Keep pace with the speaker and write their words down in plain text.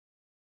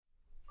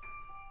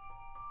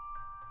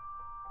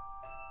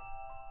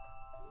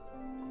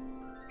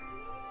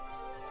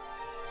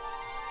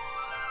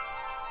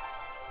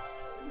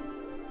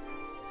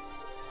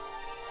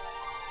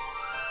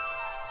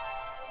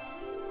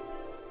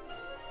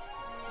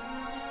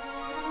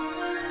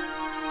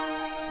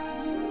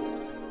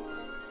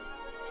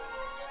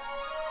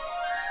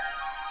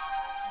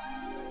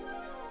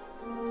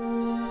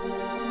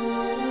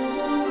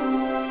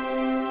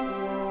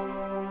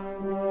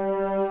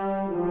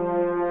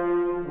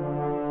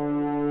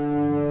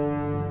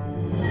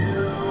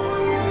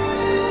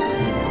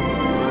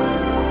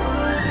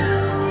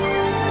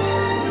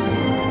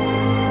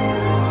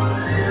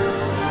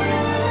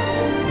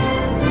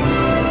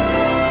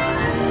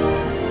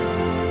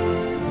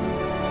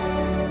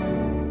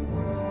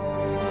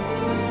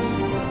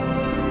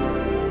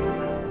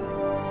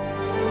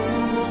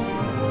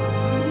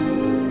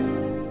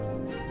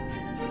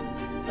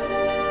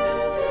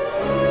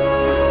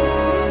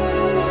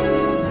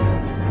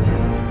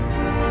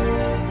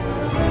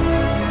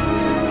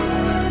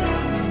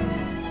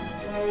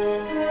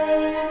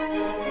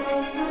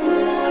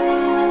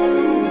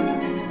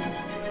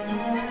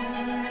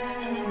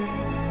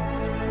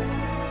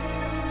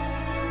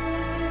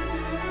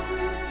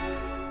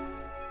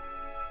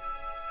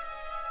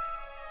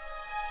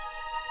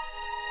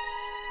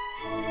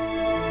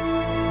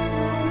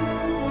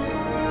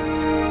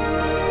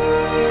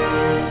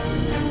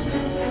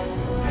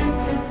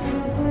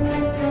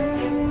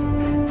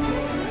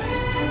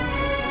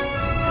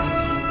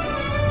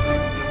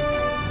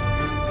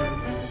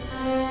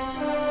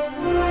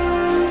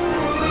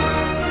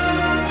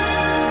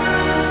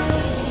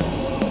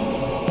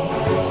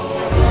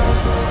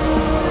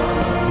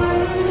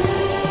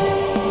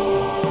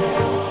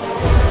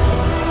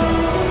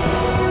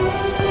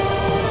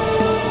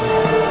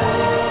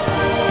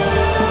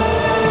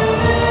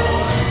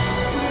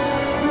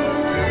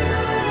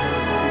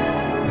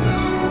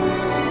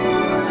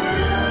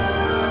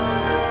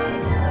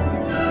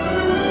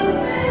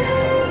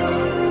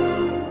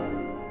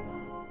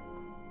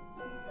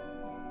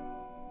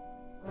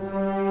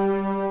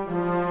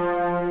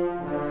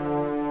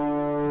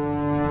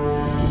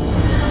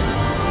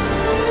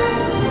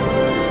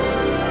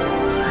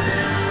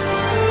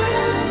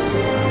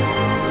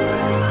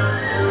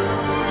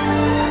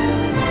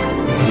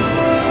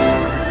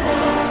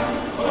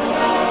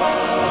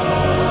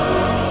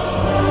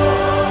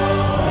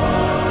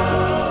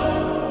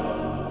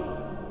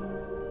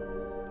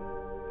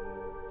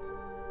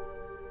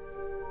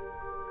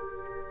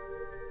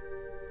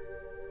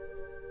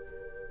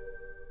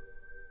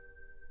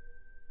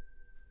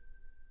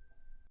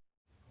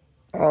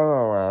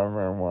Hello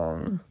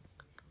everyone.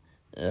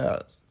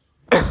 Yes,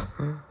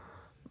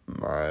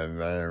 my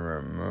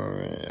favorite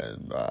movie is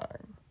back.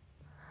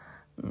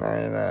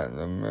 Night at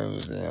the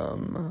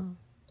Museum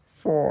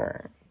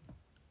 4.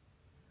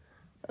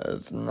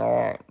 It's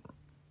not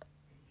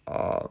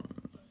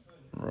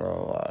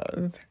real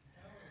life.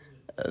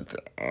 It's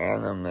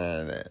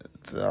animated,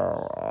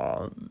 so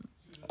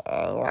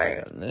I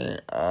like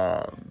the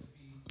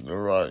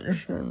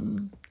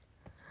direction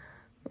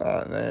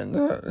that they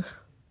took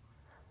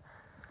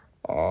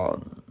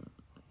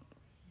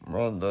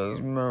with this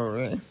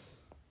movie.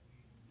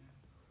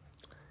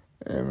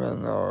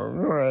 Even though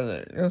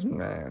critics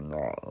may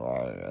not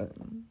like it,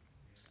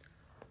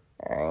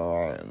 I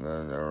like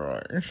the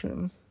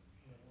direction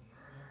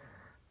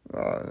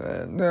that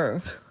they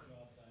took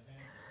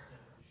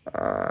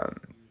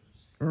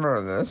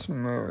for this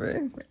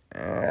movie,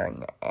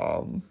 and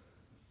I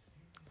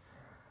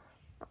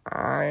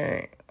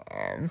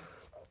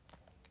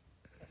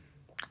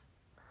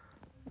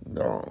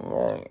don't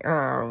like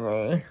how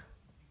they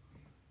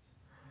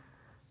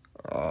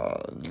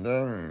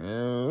didn't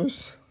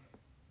use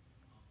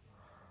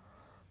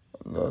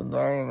the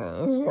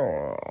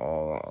dinosaur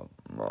all that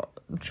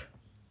much.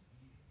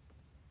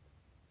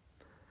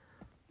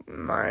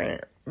 My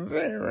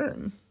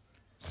favorite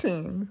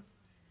scene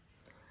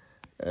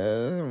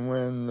is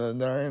when the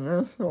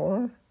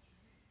dinosaur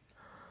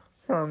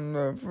from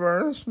the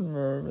first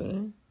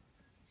movie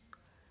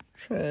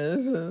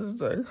chases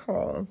the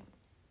cop.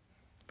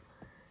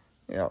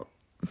 Yep.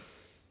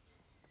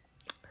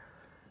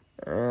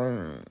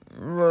 And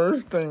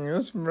first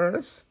things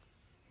first,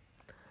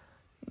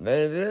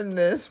 they did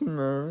this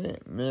movie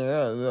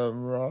because of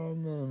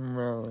Robin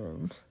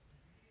Williams.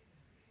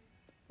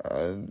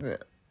 A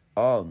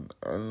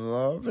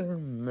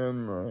loving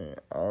memory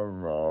of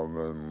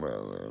Robin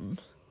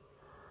Williams.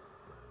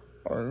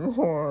 Of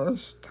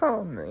course,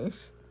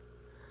 Thomas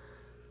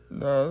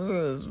does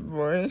his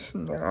voice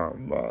now,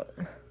 but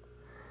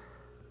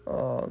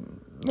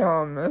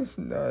Thomas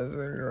does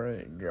a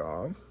great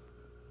job.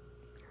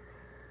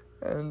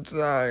 And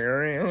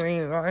Zachary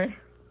Levi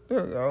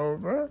took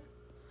over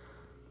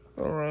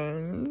the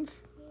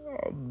reins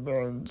of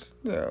Ben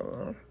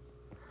Stiller.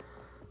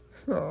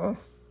 So,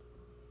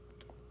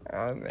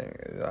 I think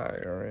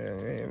Zachary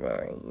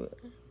Levi is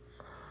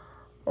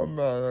a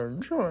better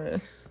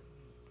choice.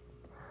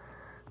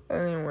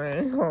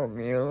 Anyway, hope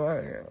you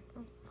like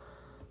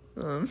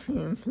the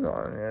theme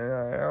song, and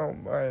I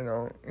hope I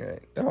don't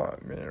get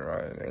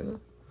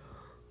copyrighted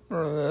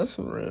for this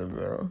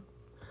review.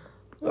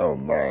 So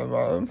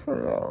bye-bye for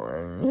now,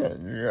 and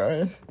catch you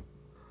guys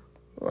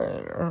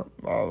later.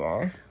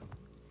 Bye-bye.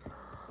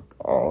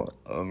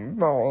 And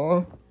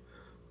follow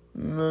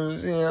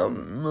Museum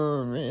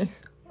Movies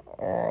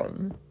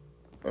on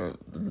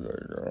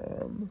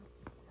Instagram.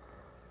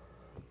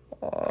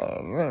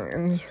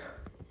 Links.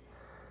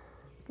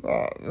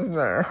 That's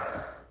their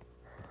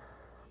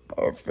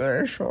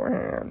official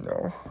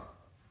handle.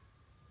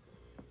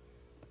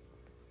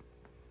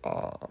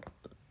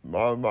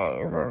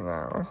 Bye-bye for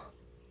now.